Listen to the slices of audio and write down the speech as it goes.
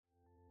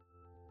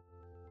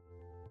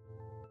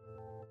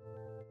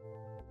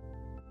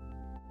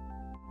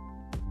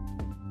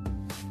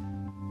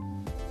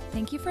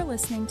Thank you for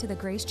listening to the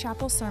Grace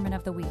Chapel Sermon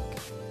of the Week.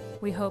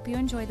 We hope you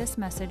enjoy this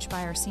message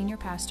by our senior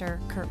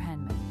pastor, Kurt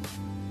Henman.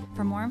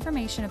 For more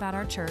information about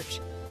our church,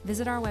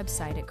 visit our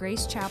website at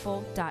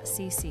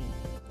gracechapel.cc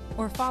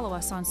or follow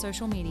us on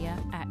social media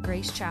at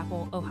Grace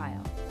Chapel,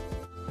 Ohio.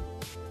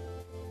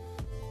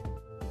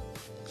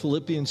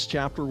 Philippians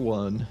chapter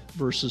 1,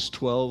 verses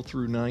 12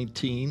 through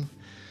 19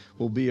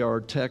 will be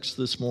our text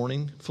this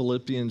morning.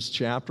 Philippians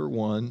chapter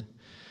 1,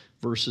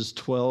 verses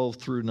 12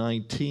 through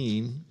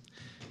 19.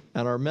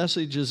 And our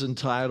message is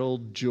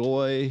entitled,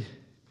 Joy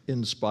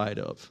in Spite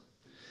of.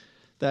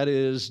 That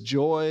is,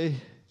 joy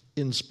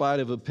in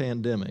spite of a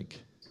pandemic.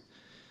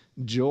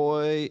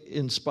 Joy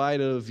in spite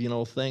of,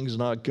 things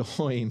not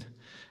going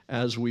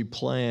as we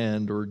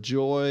planned, or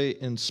joy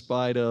in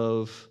spite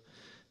of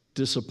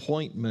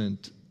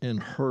disappointment and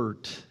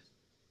hurt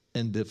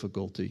and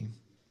difficulty.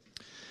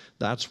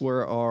 That's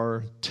where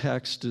our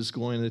text is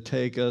going to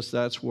take us.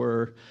 That's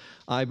where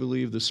I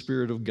believe the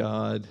Spirit of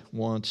God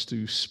wants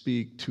to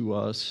speak to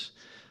us,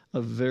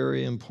 a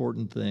very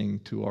important thing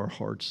to our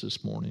hearts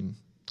this morning.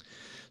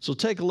 So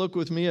take a look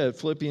with me at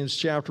Philippians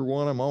chapter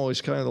 1. I'm always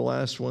kind of the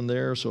last one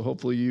there, so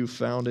hopefully you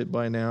found it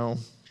by now.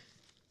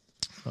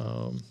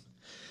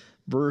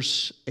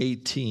 Verse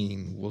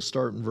 18. We'll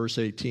start in verse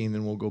 18,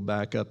 then we'll go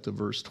back up to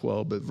verse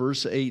 12. But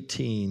verse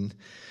 18,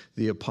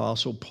 the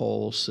Apostle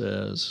Paul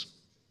says,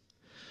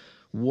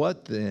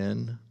 "What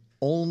then?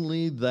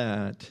 Only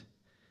that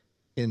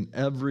in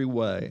every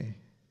way,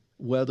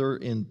 whether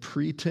in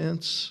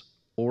pretense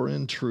or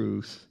in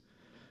truth,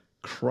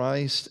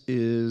 Christ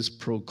is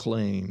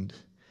proclaimed,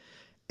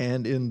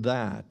 and in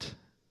that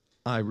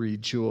I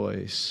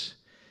rejoice.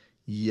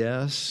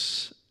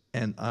 Yes,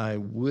 and I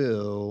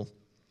will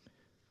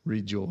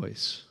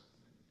rejoice."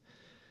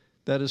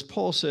 That is,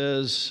 Paul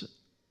says,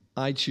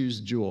 I choose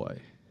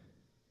joy.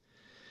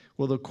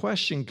 Well, the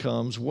question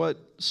comes, what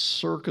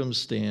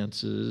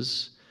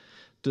circumstances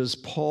does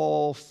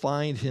Paul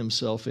find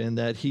himself in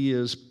that he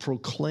is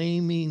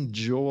proclaiming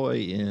joy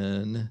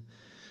in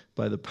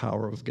by the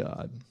power of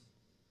God?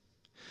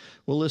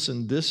 Well,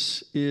 listen,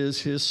 this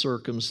is his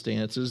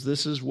circumstances.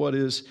 This is what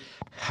is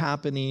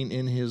happening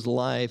in his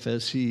life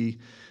as he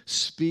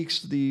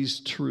speaks these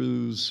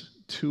truths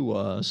to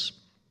us.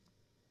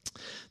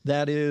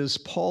 That is,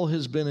 Paul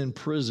has been in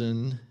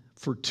prison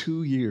for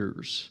 2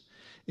 years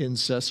in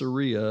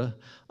Caesarea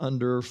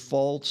under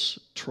false,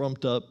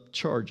 trumped-up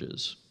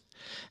charges.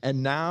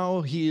 And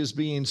now he is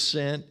being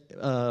sent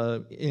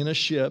in a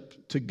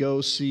ship to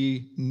go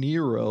see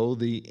Nero,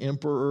 the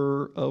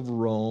emperor of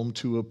Rome,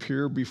 to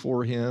appear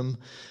before him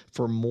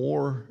for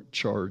more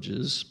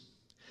charges.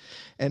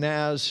 And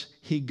as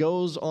he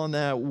goes on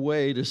that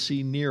way to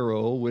see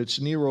Nero,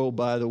 which Nero,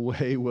 by the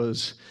way,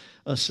 was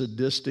a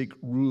sadistic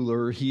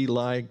ruler. He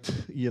liked,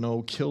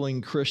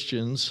 killing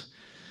Christians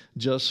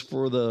just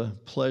for the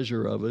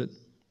pleasure of it.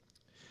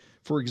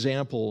 For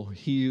example,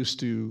 he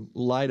used to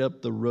light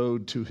up the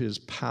road to his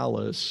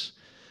palace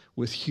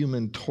with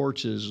human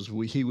torches.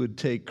 He would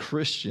take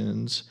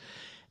Christians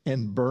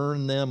and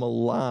burn them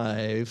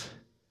alive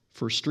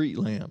for street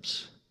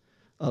lamps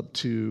up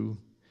to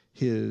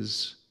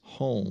his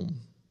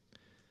home.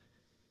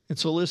 And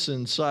so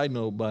listen, side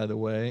note, by the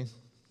way,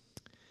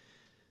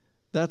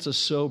 that's a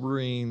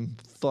sobering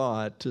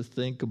thought to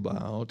think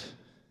about.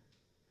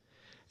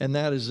 And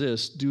that is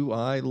this: do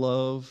I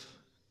love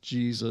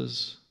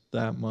Jesus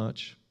that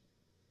much?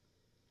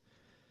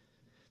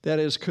 That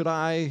is, could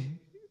I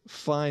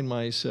find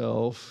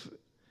myself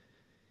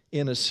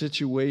in a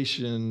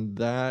situation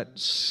that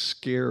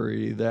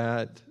scary,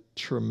 that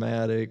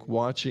traumatic,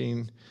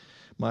 watching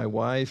my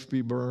wife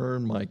be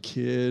burned, my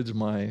kids,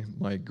 my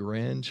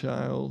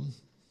grandchild?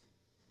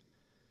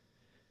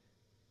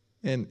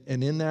 And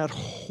in that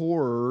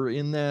horror,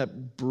 in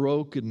that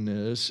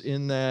brokenness,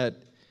 in that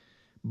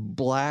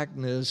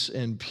blackness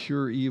and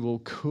pure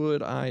evil,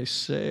 could I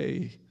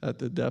say at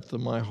the depth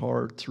of my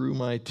heart, through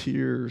my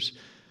tears,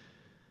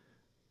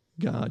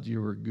 God,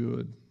 you are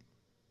good,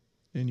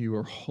 and you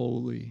are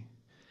holy,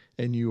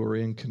 and you are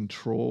in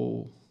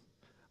control.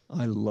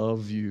 I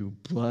love you.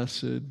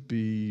 Blessed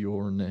be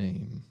your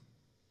name.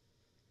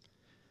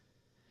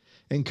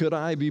 And could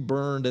I be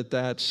burned at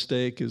that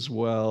stake as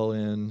well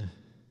and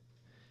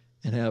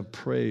have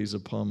praise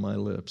upon my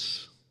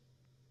lips?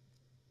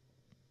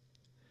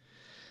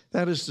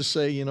 That is to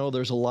say,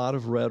 there's a lot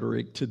of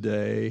rhetoric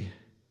today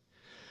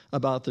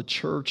about the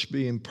church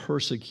being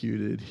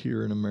persecuted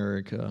here in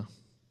America.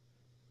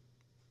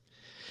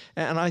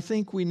 And I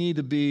think we need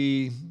to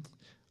be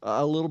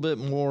a little bit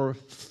more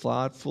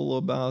thoughtful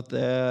about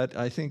that.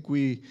 I think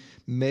we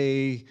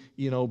may,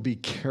 be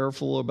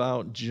careful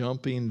about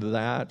jumping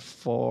that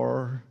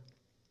far.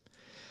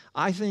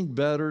 I think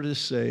better to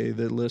say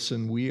that,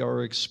 listen, we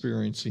are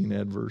experiencing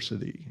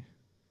adversity.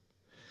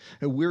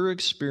 And we're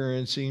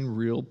experiencing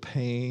real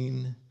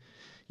pain,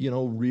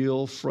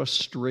 real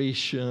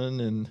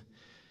frustration.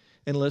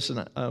 And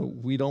listen,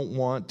 we don't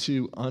want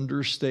to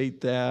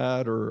understate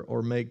that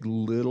or make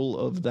little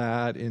of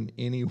that in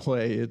any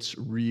way. It's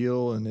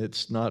real and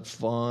it's not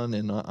fun,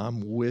 and I'm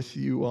with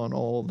you on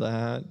all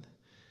that.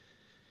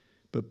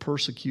 But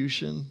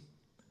persecution,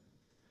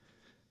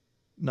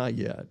 not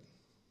yet.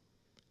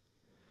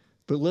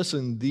 But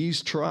listen,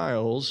 these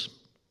trials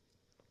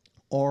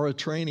are a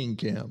training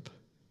camp.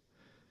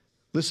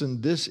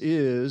 Listen, this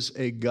is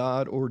a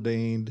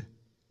God-ordained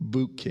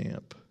boot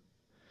camp.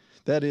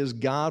 That is,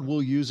 God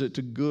will use it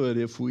to good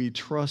if we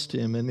trust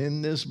him. And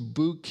in this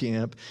boot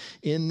camp,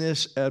 in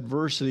this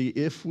adversity,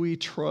 if we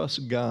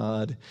trust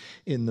God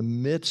in the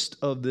midst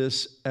of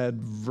this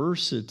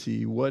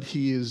adversity, what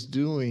he is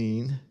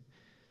doing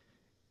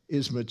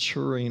is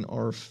maturing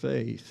our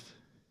faith.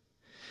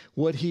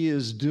 What he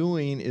is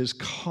doing is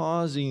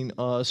causing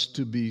us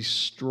to be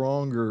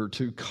stronger,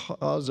 to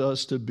cause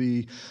us to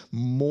be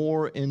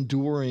more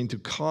enduring, to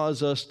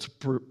cause us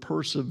to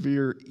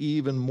persevere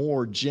even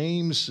more.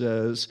 James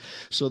says,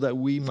 so that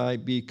we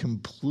might be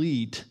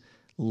complete,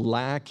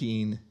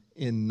 lacking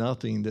in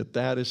nothing,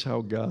 that is how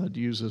God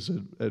uses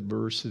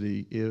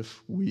adversity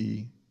if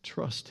we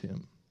trust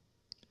him.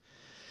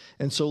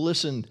 And so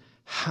listen,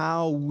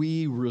 how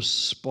we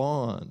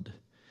respond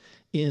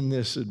in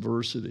this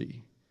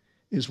adversity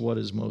is what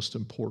is most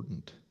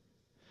important,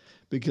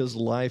 because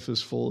life is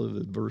full of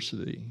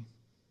adversity.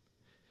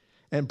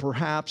 And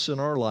perhaps in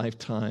our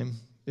lifetime,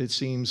 it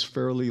seems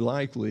fairly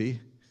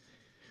likely,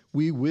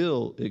 we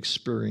will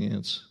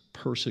experience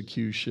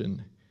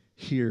persecution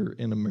here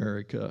in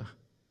America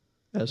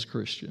as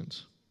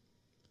Christians.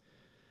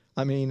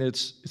 I mean,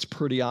 it's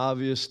pretty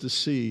obvious to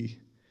see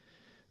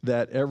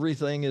that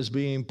everything is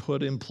being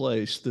put in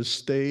place. The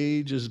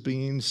stage is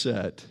being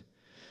set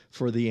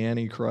for the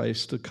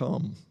Antichrist to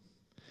come.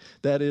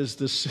 That is,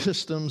 the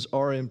systems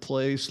are in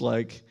place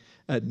like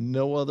at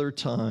no other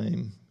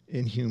time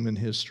in human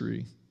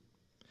history.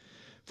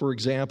 For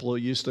example,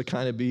 it used to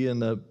kind of be in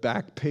the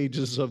back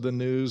pages of the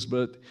news,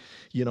 but,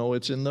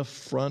 it's in the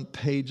front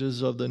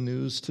pages of the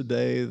news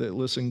today that,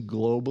 listen,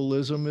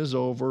 globalism is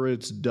over.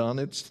 It's done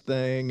its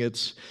thing.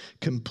 It's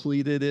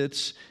completed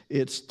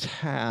its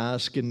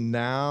task. And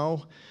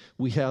now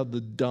we have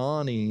the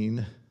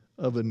dawning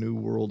of a new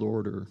world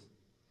order.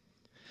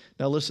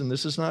 Now listen,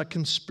 this is not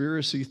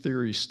conspiracy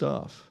theory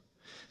stuff.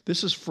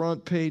 This is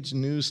front page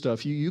news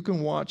stuff. You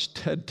can watch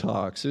TED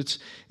Talks.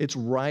 It's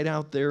right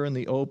out there in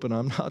the open.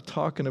 I'm not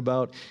talking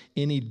about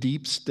any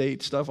deep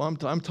state stuff. I'm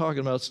talking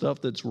about stuff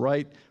that's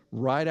right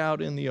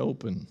out in the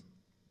open.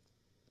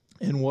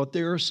 And what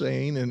they're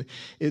saying, and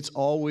it's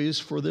always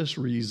for this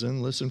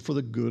reason, listen, for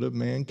the good of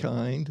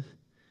mankind,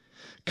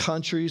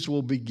 countries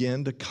will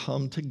begin to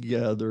come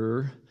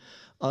together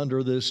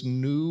under this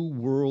new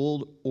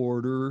world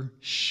order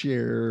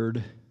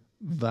shared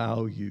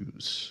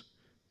values.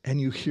 And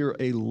you hear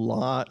a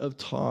lot of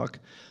talk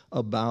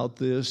about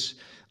this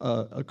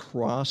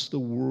across the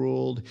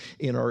world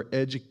in our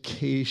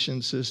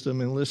education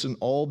system. And listen,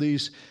 all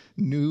these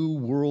new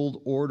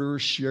world order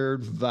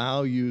shared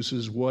values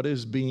is what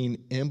is being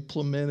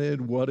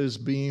implemented, what is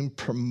being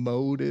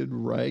promoted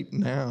right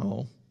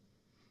now.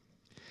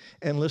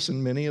 And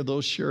listen, many of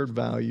those shared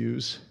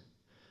values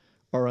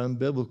are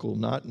unbiblical.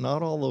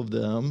 Not all of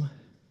them,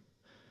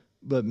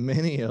 but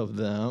many of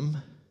them.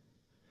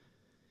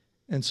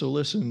 And so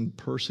listen,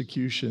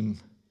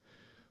 persecution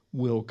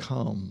will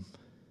come.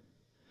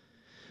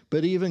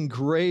 But even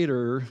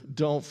greater,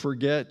 don't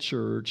forget,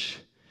 church,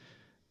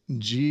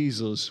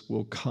 Jesus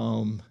will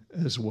come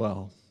as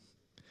well.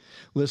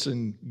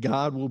 Listen,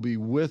 God will be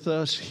with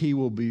us. He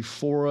will be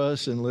for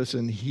us. And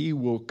listen, he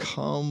will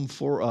come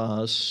for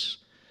us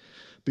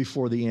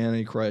before the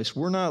Antichrist.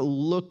 We're not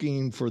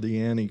looking for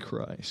the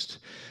Antichrist.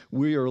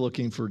 We are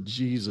looking for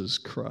Jesus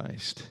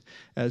Christ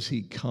as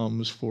he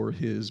comes for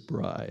his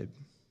bride.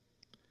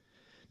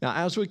 Now,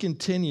 as we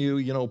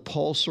continue,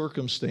 Paul's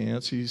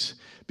circumstance, he's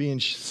being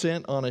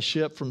sent on a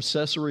ship from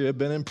Caesarea,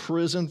 been in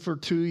prison for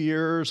 2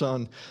 years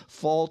on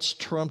false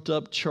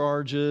trumped-up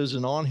charges,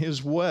 and on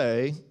his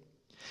way,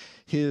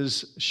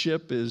 his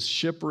ship is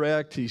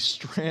shipwrecked. He's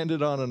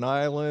stranded on an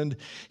island.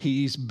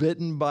 He's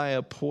bitten by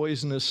a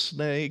poisonous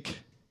snake.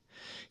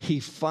 He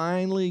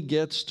finally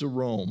gets to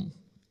Rome.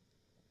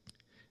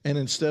 And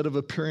instead of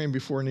appearing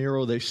before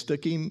Nero, they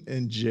stick him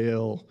in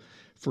jail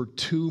for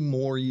 2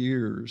 more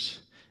years.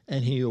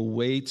 And he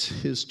awaits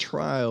his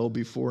trial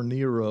before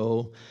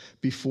Nero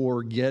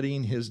before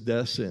getting his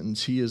death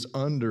sentence. He is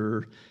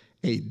under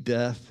a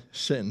death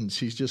sentence.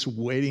 He's just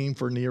waiting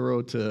for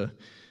Nero to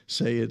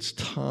say it's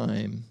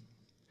time.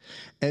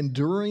 And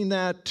during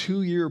that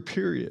 2-year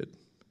period,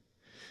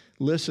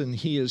 listen,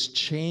 he is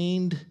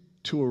chained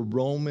to a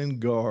Roman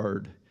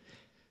guard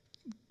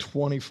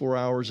 24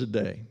 hours a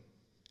day.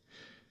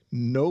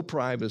 No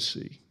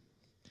privacy.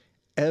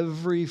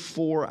 Every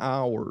 4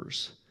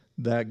 hours,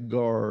 that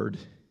guard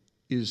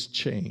is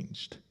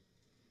changed.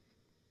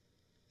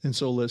 And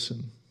so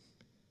listen,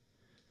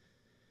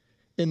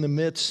 in the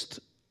midst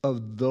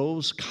of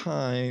those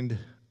kind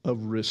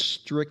of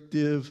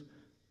restrictive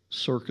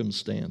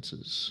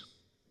circumstances,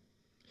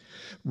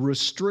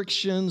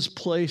 restrictions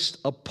placed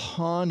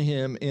upon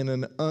him in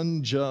an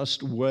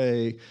unjust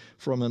way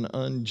from an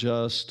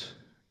unjust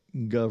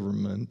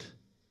government,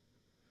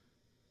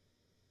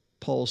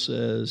 Paul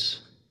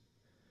says,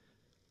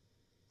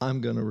 I'm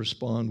going to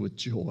respond with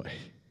joy.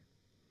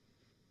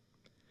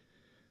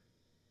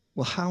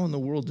 Well, how in the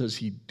world does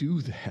he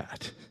do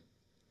that?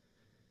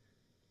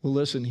 Well,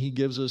 listen, he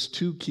gives us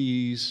two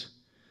keys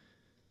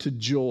to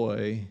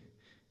joy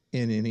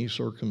in any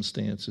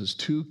circumstances,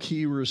 two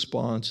key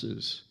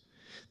responses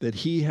that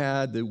he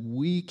had that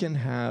we can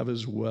have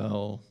as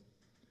well.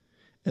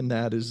 And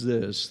that is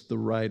this: the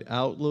right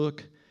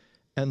outlook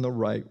and the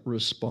right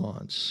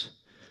response.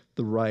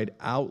 The right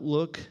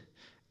outlook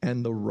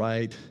and the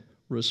right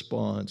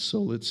response. So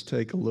let's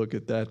take a look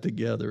at that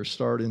together.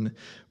 Start in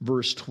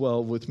verse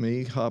 12 with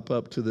me. Hop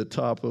up to the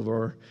top of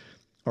our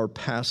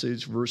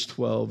passage. Verse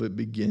 12, it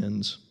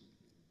begins.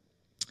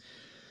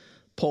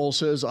 Paul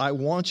says, I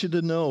want you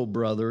to know,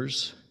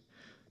 brothers,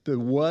 that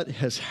what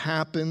has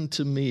happened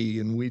to me,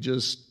 and we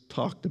just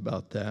talked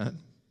about that,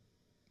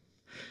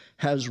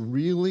 has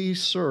really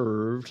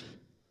served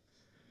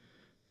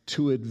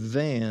to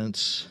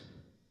advance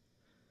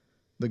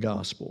the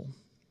gospel.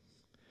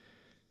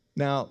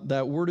 Now,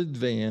 that word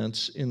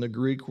advance in the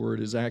Greek word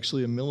is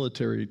actually a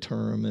military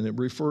term, and it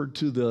referred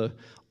to the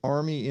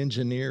army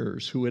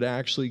engineers who would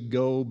actually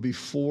go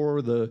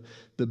before the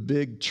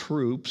big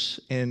troops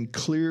and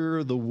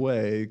clear the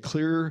way,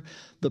 clear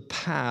the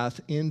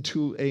path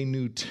into a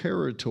new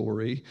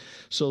territory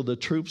so the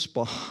troops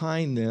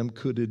behind them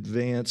could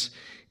advance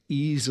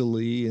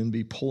easily and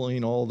be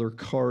pulling all their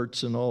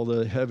carts and all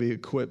the heavy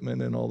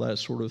equipment and all that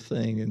sort of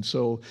thing. And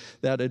so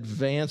that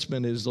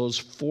advancement is those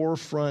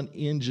forefront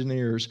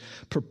engineers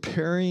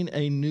preparing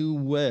a new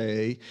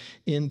way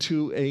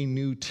into a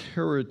new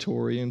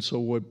territory. And so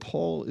what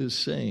Paul is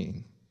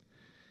saying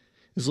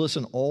is,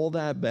 listen, all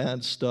that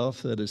bad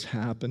stuff that has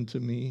happened to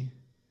me,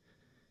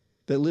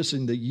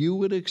 that you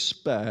would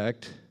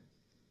expect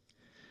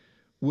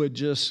would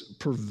just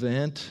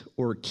prevent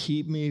or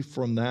keep me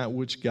from that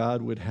which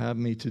God would have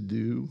me to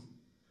do,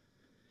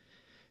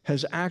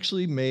 has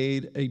actually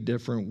made a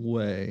different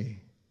way,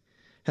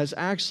 has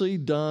actually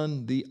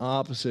done the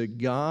opposite.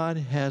 God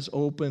has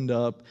opened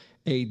up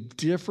a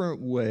different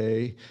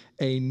way,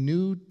 a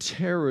new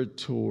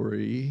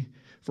territory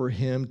for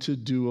him to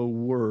do a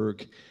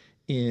work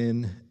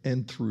in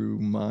and through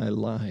my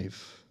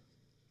life.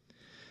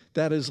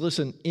 That is,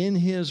 listen, in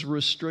his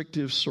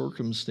restrictive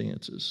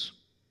circumstances,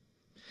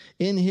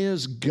 in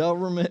his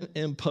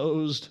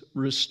government-imposed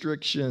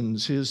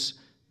restrictions, his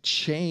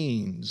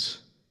chains,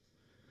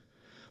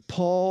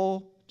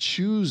 Paul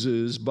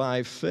chooses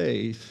by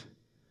faith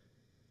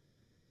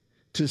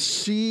to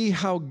see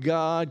how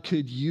God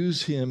could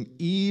use him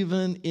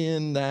even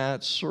in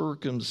that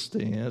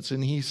circumstance.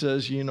 And he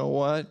says, you know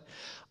what?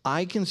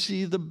 I can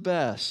see the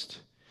best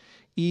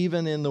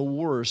even in the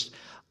worst.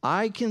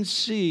 I can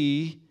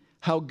see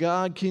how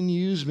God can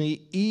use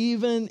me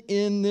even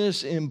in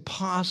this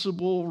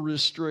impossible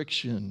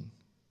restriction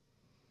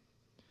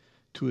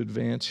to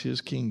advance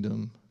his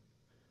kingdom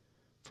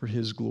for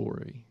his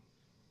glory.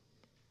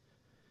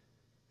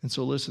 And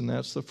so listen,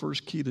 that's the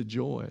first key to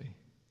joy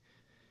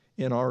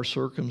in our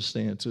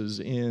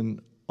circumstances,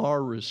 in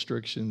our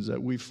restrictions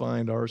that we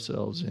find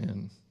ourselves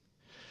in.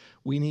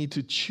 We need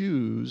to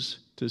choose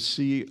to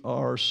see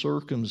our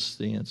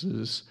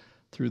circumstances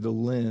through the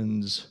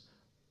lens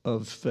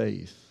of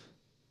faith.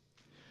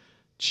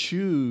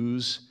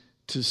 Choose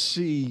to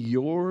see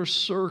your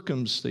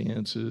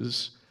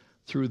circumstances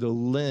through the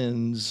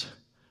lens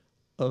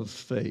of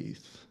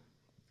faith.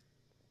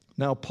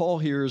 Now, Paul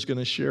here is going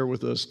to share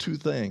with us two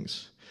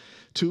things,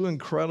 two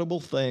incredible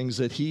things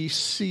that he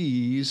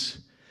sees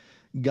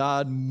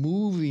God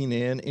moving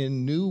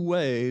in new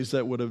ways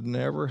that would have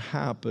never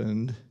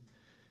happened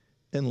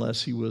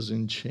unless he was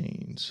in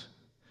chains.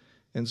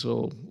 And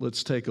so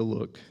let's take a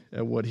look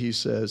at what he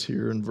says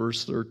here in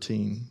verse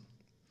 13.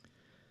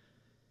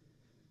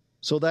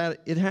 So that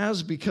it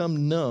has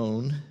become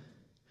known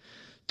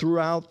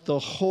throughout the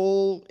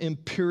whole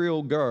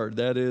imperial guard,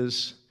 that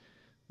is,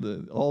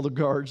 all the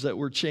guards that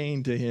were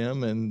chained to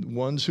him and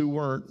ones who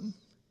weren't,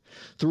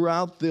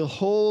 throughout the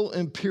whole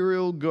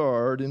imperial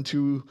guard and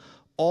to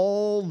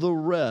all the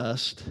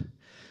rest,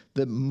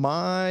 that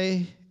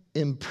my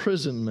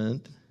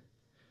imprisonment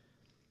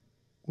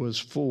was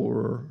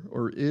for,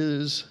 or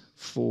is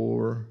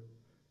for,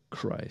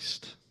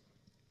 Christ.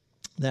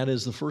 That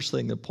is the first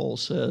thing that Paul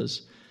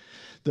says,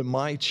 that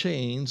my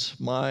chains,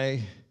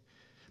 my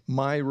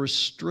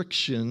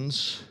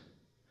restrictions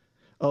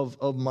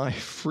of my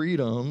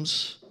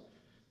freedoms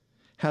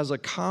has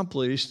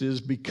accomplished is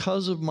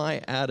because of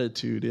my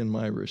attitude in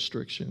my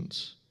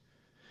restrictions.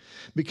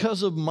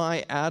 Because of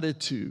my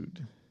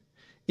attitude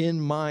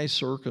in my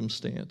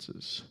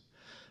circumstances,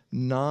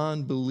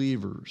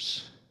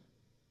 non-believers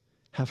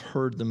have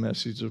heard the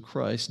message of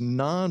Christ.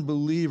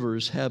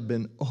 Non-believers have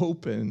been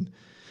open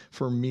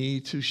for me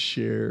to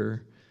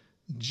share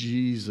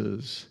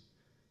Jesus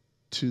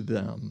to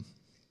them.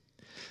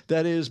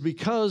 That is,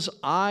 because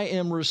I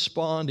am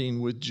responding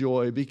with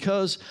joy,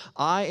 because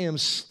I am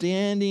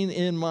standing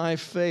in my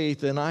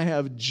faith and I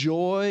have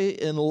joy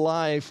in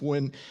life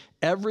when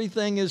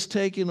everything is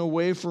taken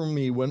away from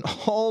me, when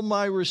all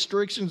my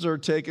restrictions are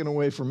taken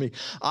away from me.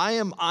 I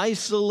am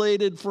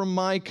isolated from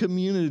my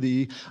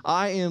community.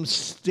 I am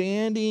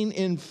standing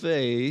in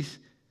faith,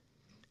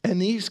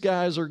 and these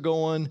guys are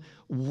going,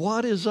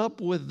 what is up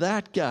with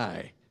that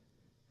guy?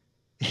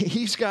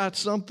 He's got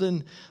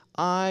something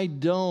I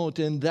don't,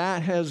 and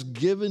that has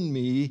given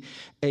me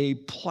a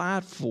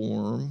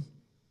platform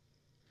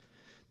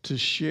to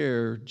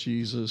share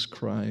Jesus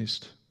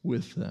Christ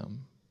with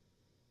them.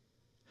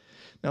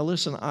 Now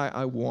listen,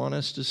 I want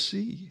us to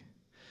see,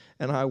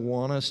 and I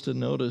want us to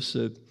notice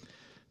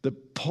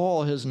that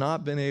Paul has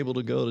not been able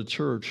to go to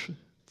church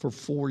for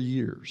 4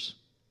 years.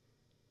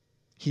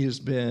 He has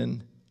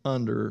been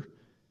under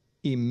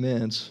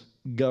immense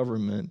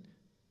government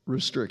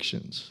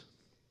restrictions.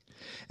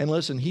 And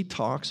listen, he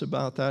talks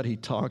about that. He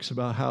talks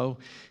about how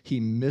he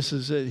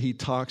misses it. He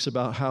talks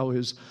about how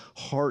his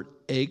heart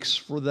aches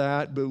for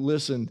that. But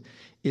listen,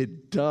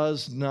 it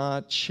does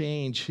not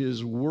change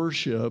his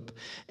worship,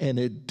 and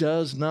it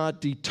does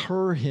not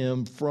deter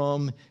him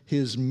from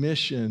his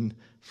mission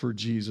for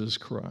Jesus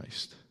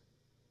Christ.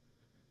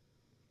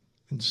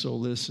 And so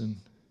listen,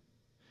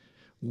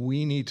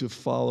 we need to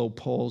follow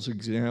Paul's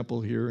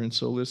example here. And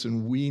so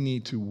listen, we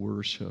need to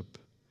worship.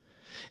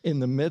 In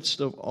the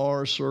midst of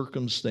our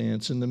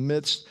circumstance, in the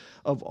midst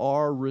of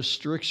our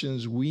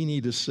restrictions, we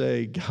need to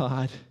say,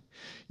 God,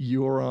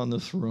 you're on the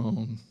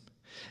throne.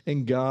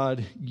 And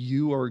God,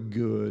 you are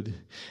good.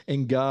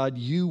 And God,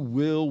 you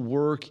will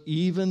work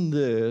even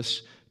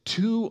this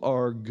to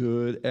our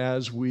good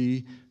as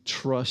we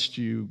trust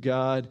you.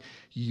 God,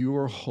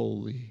 you're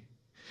holy.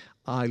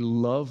 I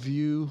love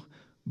you.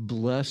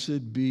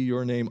 Blessed be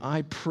your name.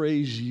 I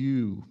praise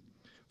you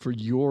for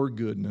your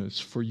goodness,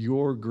 for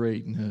your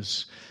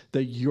greatness,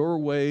 that your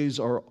ways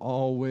are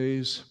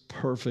always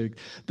perfect,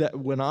 that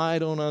when I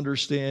don't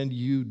understand,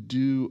 you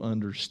do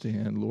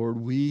understand. Lord,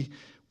 we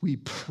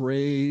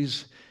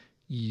praise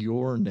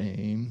your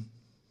name.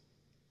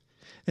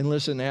 And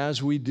listen,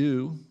 as we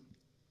do,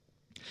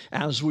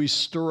 as we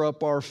stir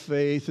up our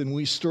faith and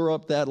we stir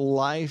up that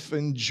life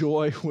and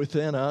joy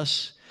within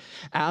us,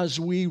 as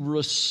we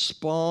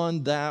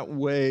respond that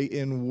way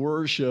in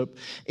worship,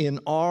 in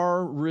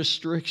our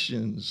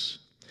restrictions,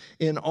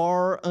 in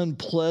our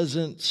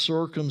unpleasant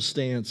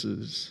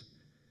circumstances,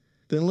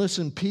 then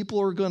listen,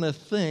 people are going to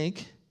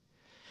think,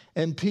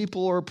 and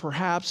people are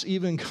perhaps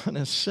even going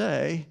to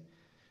say,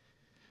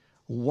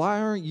 why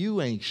aren't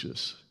you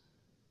anxious?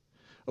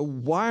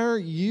 Why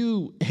aren't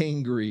you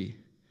angry?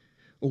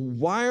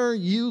 Why aren't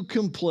you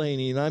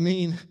complaining? I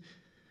mean,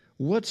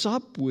 what's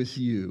up with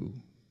you?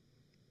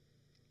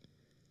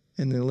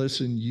 And then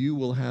listen, you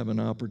will have an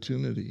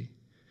opportunity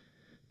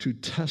to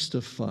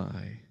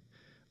testify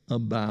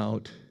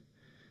about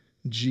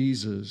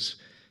Jesus,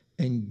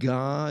 and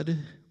God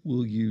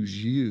will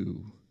use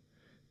you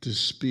to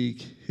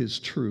speak his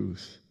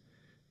truth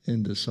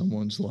into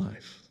someone's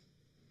life.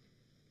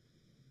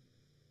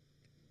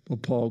 Well,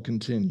 Paul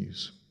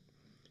continues.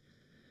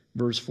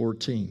 Verse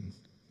 14.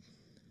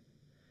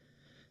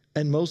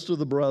 And most of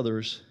the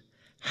brothers,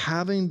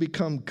 having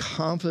become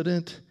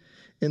confident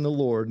in the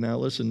Lord. Now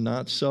listen,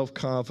 not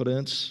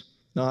self-confidence,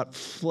 not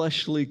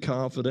fleshly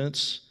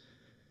confidence,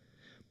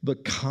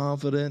 but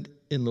confident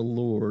in the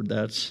Lord.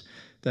 That's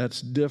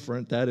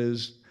different. That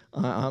is,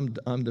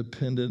 I'm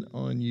dependent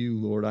on you,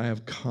 Lord. I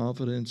have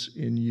confidence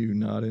in you,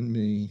 not in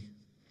me.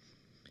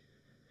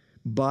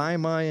 By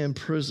my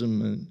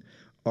imprisonment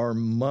are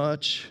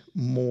much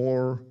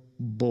more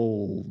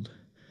bold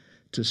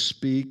to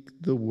speak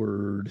the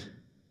word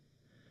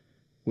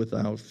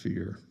without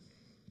fear.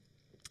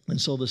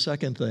 And so the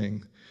second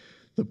thing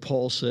that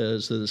Paul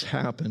says that has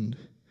happened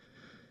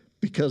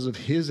because of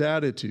his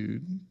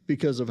attitude,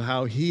 because of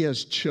how he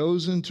has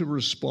chosen to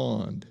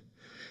respond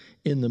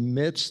in the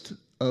midst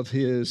of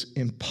his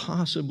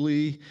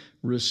impossibly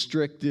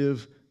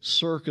restrictive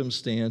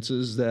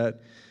circumstances that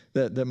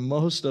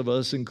most of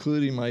us,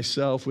 including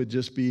myself, would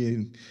just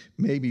be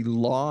maybe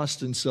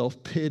lost in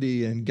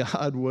self-pity and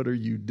God, what are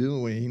you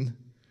doing?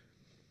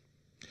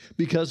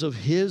 Because of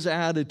his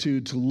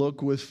attitude to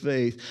look with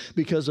faith,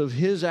 because of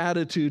his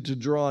attitude to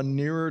draw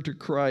nearer to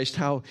Christ,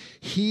 how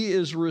he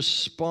is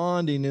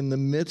responding in the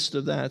midst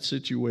of that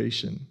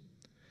situation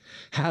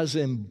has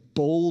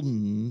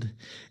emboldened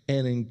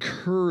and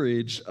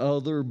encouraged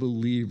other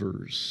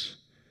believers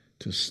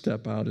to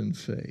step out in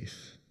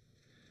faith.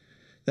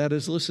 That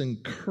is, listen,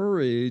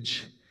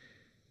 courage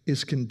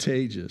is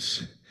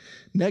contagious.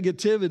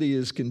 Negativity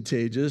is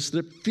contagious.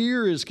 The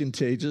fear is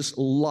contagious.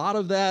 A lot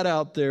of that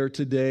out there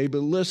today.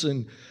 But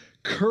listen,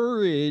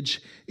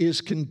 courage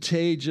is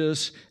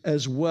contagious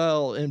as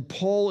well. And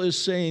Paul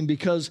is saying,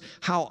 because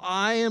how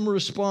I am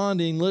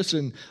responding,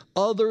 listen,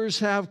 others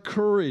have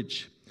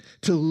courage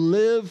to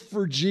live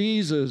for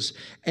Jesus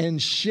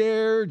and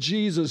share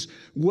Jesus,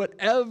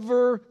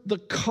 whatever the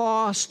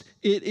cost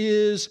it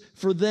is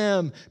for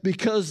them,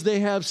 because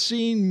they have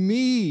seen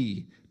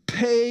me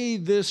pay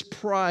this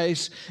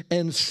price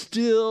and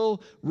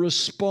still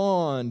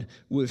respond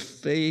with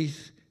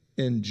faith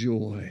and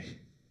joy.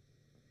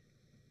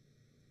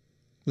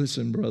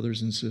 Listen,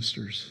 brothers and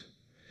sisters,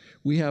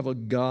 we have a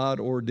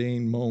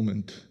God-ordained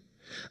moment,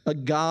 a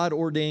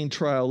God-ordained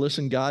trial.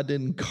 Listen, God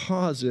didn't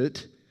cause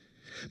it,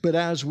 but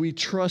as we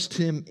trust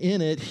Him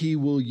in it, He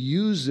will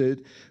use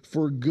it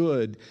for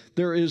good.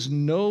 There is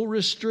no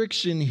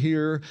restriction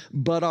here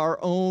but our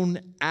own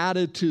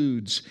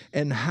attitudes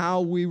and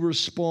how we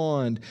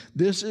respond.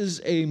 This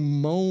is a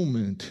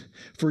moment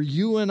for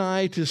you and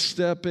I to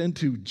step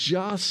into,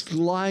 just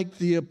like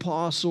the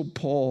Apostle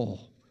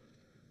Paul,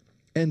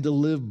 and to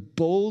live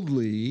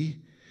boldly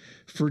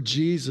for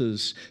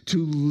Jesus,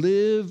 to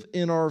live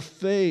in our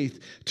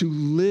faith, to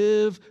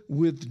live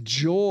with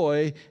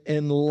joy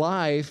and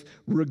life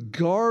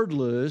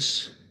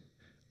regardless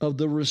of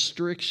the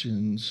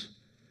restrictions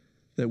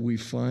that we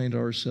find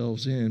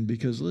ourselves in.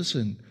 Because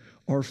listen,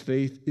 our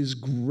faith is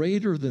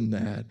greater than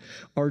that.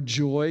 Our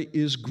joy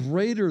is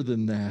greater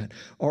than that.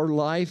 Our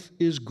life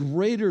is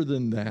greater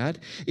than that.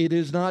 It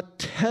is not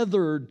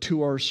tethered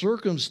to our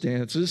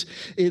circumstances.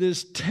 It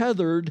is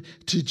tethered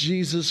to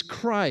Jesus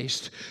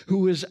Christ,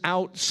 who is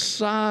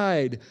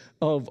outside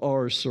of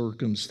our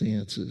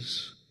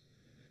circumstances.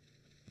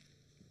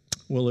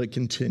 Well, it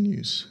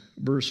continues.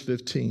 Verse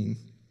 15.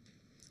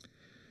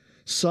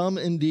 Some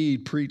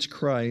indeed preach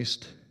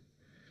Christ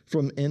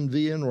from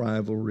envy and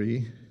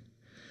rivalry,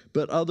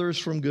 but others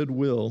from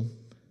goodwill.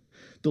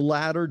 The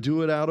latter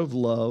do it out of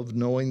love,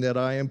 knowing that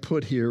I am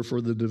put here for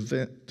the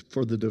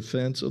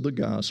defense of the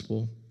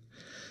gospel.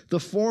 The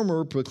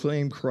former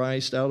proclaim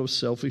Christ out of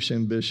selfish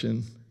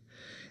ambition,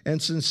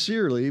 and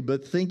sincerely,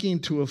 but thinking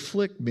to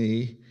afflict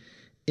me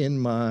in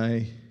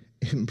my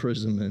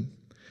imprisonment.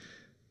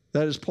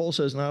 That is, Paul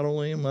says, not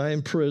only am I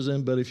in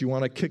prison, but if you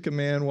want to kick a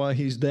man while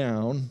he's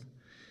down,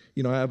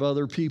 I have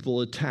other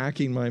people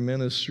attacking my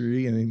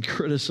ministry and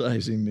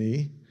criticizing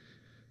me.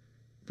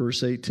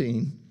 Verse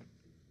 18,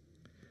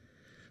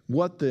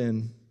 what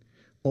then?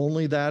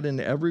 Only that in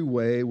every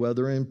way,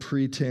 whether in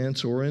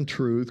pretense or in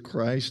truth,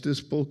 Christ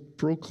is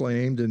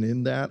proclaimed, and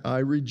in that I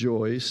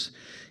rejoice.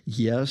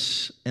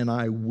 Yes, and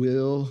I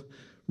will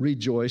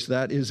rejoice.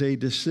 That is a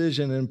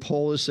decision, and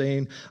Paul is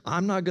saying,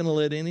 I'm not going to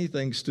let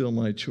anything steal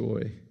my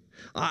joy.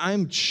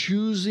 I'm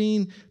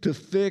choosing to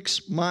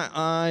fix my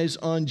eyes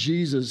on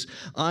Jesus.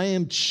 I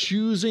am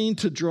choosing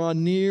to draw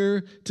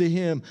near to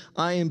Him.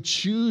 I am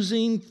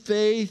choosing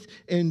faith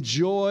and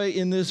joy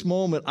in this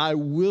moment. I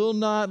will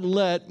not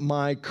let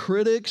my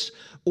critics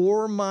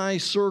or my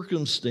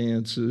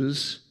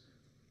circumstances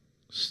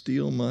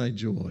steal my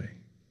joy.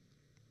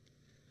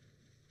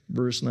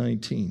 Verse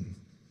 19.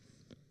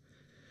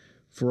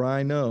 For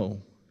I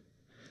know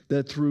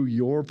that through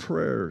your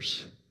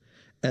prayers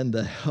and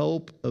the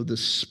help of the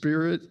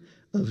Spirit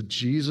of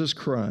Jesus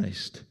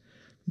Christ,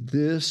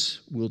 this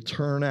will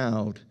turn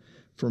out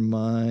for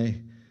my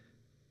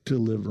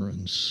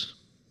deliverance.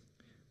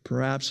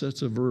 Perhaps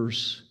that's a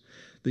verse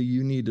that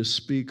you need to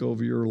speak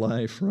over your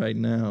life right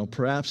now.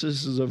 Perhaps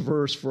this is a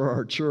verse for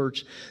our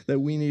church that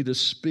we need to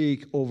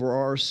speak over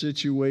our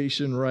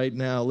situation right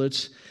now.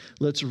 Let's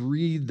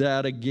read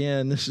that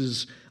again. This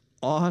is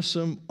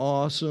awesome,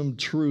 awesome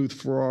truth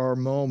for our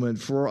moment.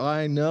 For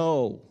I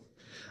know,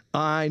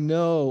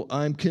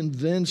 I'm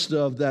convinced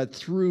of that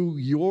through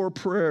your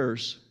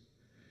prayers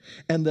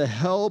and the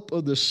help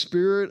of the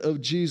Spirit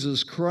of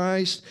Jesus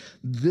Christ,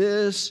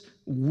 this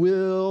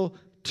will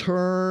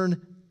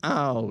turn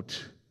out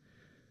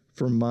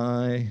for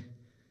my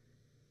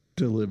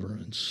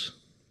deliverance.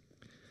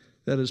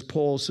 That is,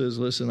 Paul says,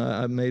 listen,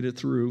 I've made it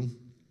through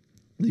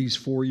these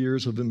 4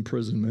 years of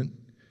imprisonment.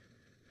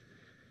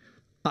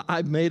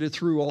 I've made it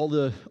through all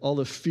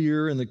the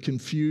fear and the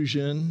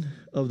confusion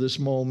of this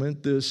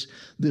moment, this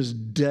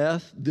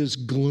death, this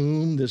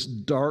gloom, this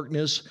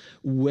darkness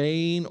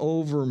weighing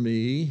over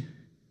me.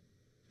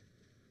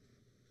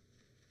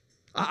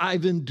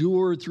 I've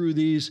endured through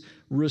these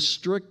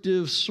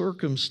restrictive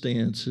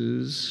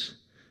circumstances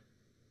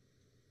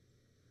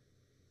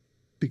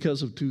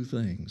because of two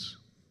things.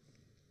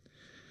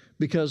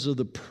 Because of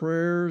the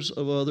prayers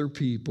of other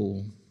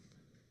people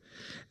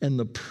and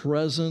the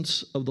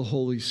presence of the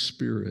Holy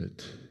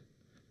Spirit.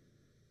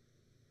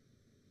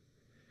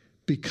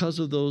 Because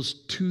of those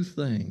two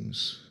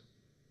things,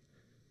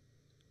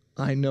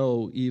 I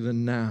know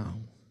even now,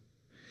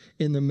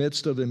 in the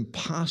midst of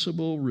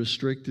impossible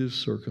restrictive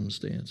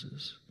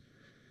circumstances,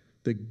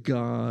 that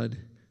God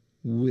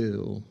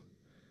will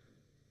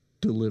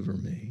deliver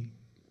me.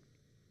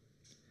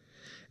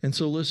 And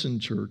so listen,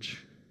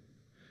 church,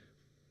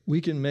 we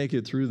can make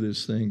it through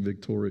this thing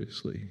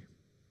victoriously.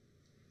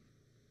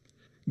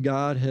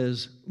 God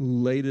has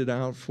laid it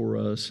out for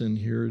us, and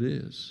here it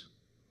is.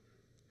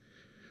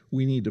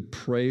 We need to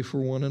pray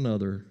for one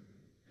another,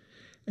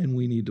 and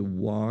we need to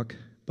walk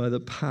by the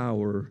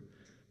power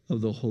of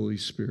the Holy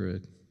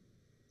Spirit.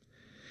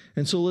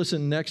 And so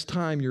listen, next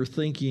time you're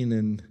thinking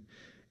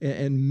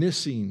and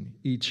missing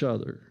each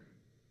other,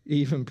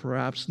 even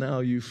perhaps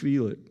now you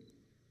feel it,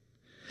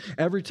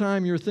 Every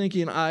time you're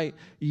thinking,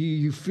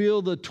 you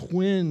feel the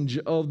twinge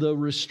of the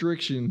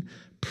restriction,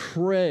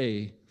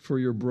 pray for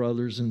your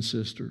brothers and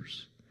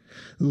sisters.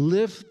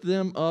 Lift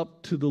them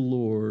up to the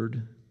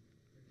Lord.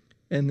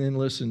 And then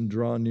listen,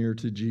 draw near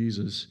to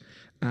Jesus.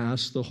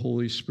 Ask the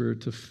Holy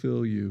Spirit to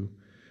fill you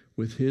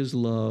with His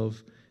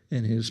love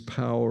and His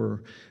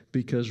power.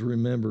 Because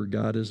remember,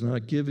 God has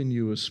not given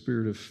you a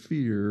spirit of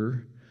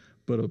fear,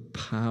 but of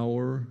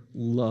power,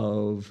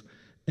 love,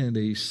 and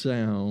a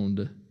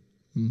sound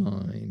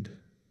mind.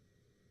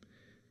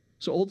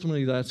 So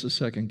ultimately, that's the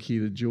second key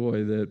to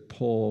joy that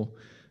Paul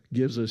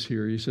gives us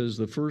here. He says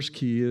the first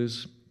key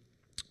is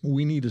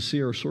we need to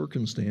see our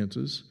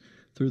circumstances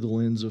through the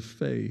lens of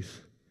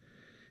faith.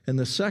 And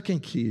the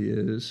second key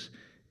is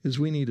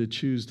we need to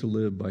choose to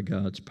live by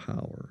God's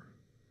power.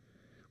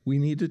 We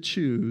need to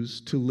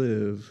choose to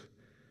live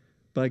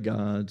by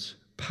God's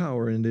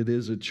power, and it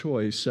is a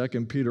choice.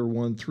 2 Peter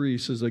 1:3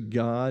 says that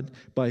God,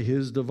 by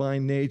His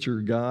divine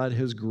nature, God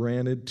has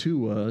granted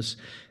to us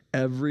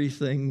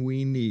everything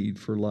we need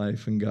for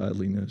life and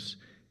godliness.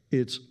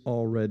 It's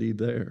already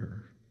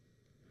there.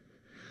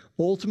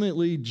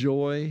 Ultimately,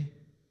 joy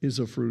is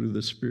a fruit of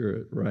the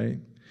Spirit, right?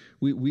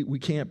 We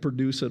can't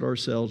produce it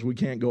ourselves. We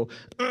can't go,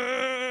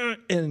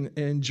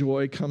 and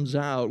joy comes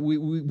out.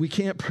 We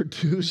can't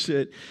produce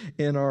it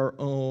in our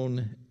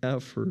own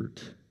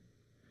effort.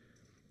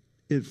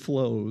 It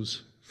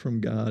flows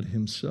from God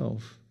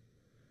Himself.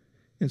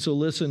 And so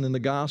listen, in the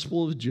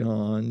Gospel of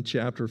John,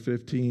 chapter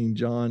 15,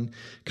 John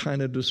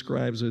kind of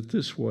describes it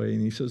this way.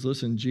 And he says,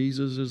 listen,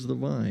 Jesus is the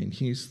vine.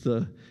 He's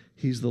the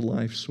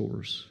life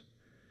source.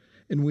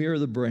 And we are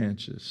the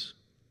branches.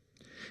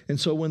 And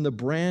so when the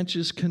branch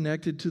is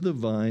connected to the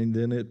vine,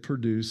 then it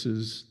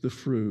produces the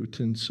fruit.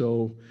 And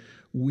so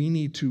we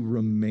need to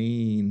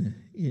remain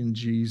in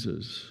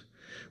Jesus.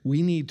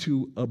 We need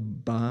to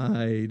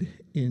abide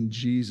in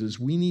Jesus.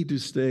 We need to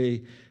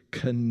stay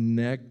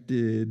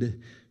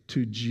connected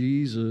to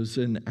Jesus.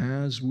 And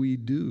as we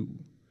do,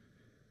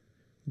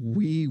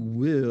 we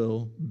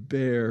will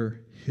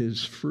bear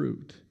His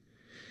fruit.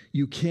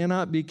 You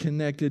cannot be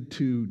connected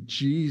to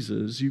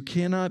Jesus. You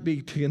cannot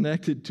be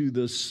connected to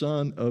the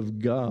Son of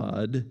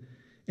God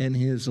and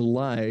His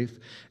life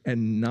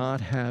and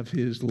not have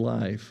His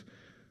life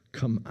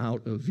come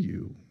out of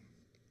you.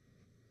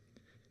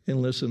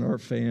 And listen, our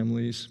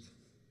families,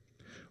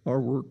 our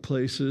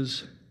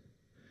workplaces,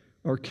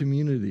 our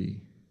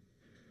community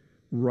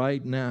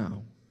right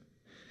now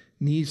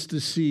needs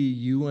to see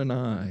you and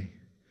I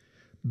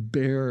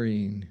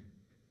bearing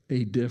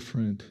a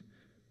different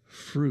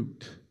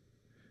fruit.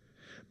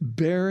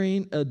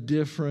 Bearing a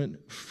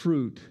different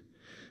fruit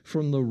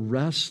from the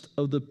rest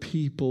of the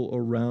people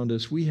around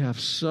us. We have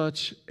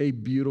such a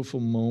beautiful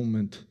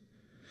moment.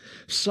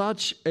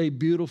 Such a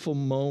beautiful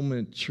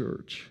moment,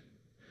 church,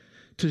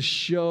 to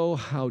show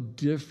how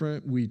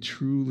different we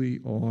truly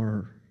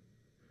are.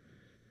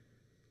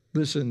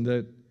 Listen,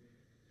 that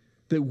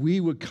we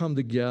would come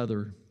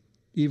together,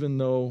 even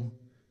though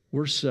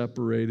we're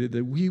separated,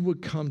 that we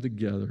would come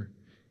together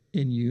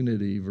in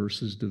unity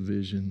versus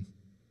division.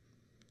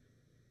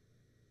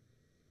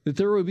 That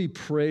there would be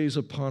praise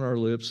upon our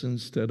lips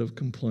instead of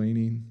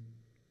complaining.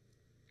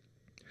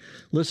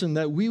 Listen,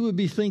 that we would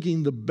be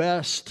thinking the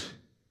best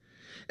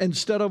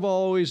instead of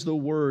always the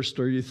worst.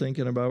 Are you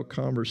thinking about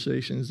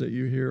conversations that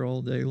you hear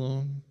all day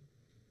long?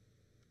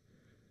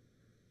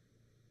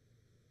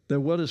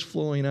 That what is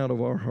flowing out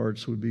of our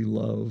hearts would be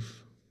love,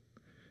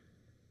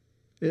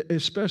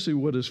 especially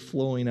what is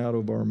flowing out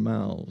of our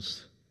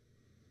mouths.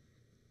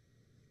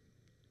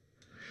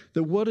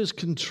 That what is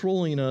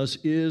controlling us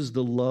is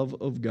the love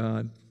of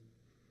God,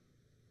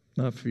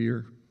 not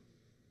fear.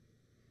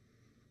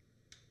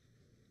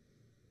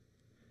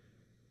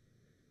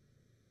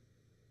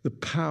 The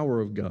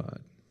power of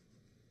God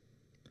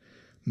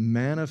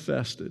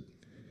manifested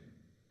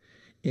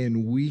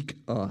in weak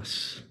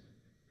us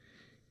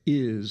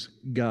is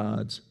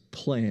God's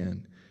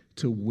plan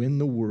to win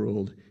the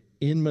world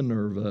in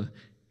Minerva,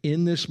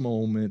 in this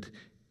moment,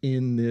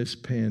 in this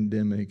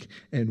pandemic.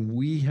 And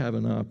we have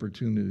an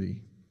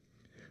opportunity,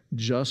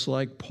 just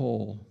like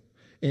Paul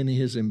and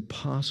his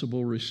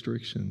impossible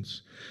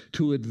restrictions,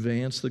 to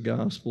advance the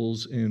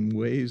Gospels in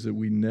ways that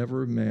we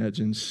never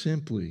imagined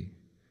simply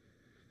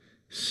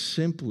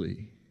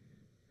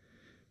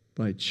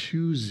by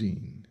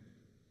choosing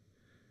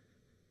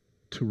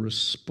to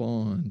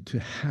respond, to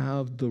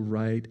have the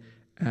right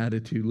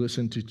attitude.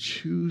 Listen, to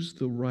choose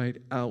the right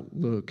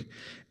outlook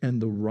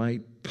and the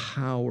right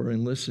power.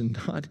 And listen,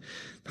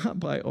 not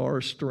by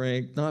our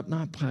strength, not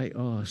by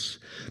us,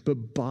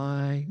 but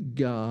by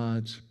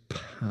God's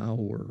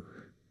power.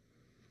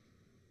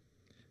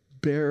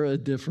 Bear a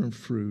different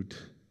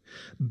fruit.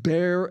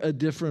 Bear a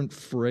different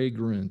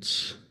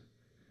fragrance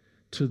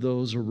to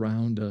those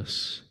around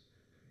us.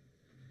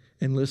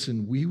 And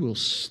listen, we will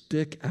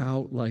stick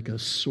out like a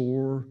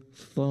sore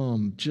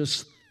thumb.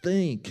 Just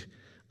think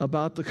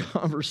about the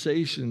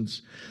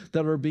conversations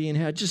that are being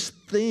had. Just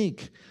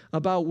think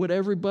about what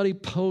everybody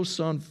posts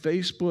on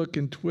Facebook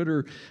and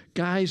Twitter.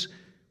 Guys,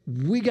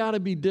 we got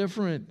to be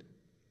different.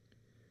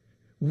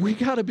 We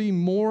got to be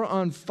more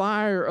on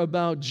fire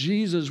about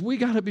Jesus. We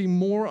got to be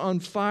more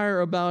on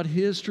fire about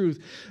His truth.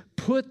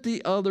 Put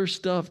the other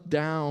stuff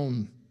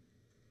down.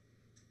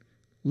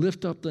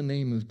 Lift up the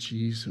name of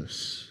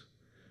Jesus.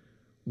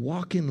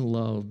 Walk in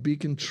love. Be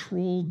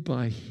controlled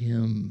by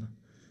Him.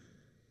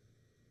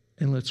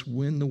 And let's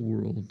win the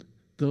world,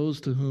 those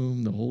to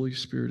whom the Holy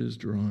Spirit is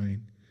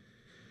drawing,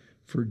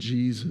 for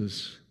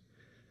Jesus.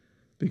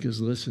 Because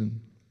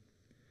listen,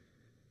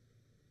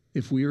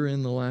 if we are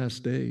in the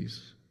last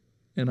days,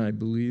 and I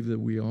believe that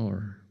we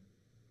are,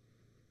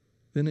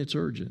 then it's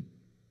urgent.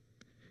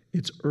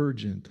 It's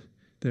urgent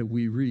that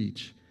we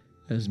reach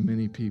as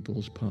many people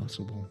as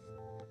possible.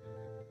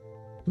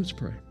 Let's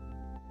pray.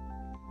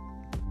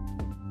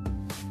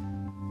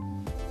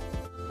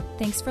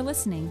 Thanks for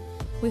listening.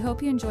 We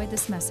hope you enjoyed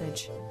this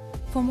message.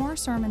 For more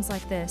sermons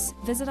like this,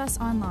 visit us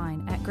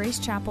online at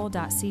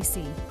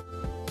gracechapel.cc.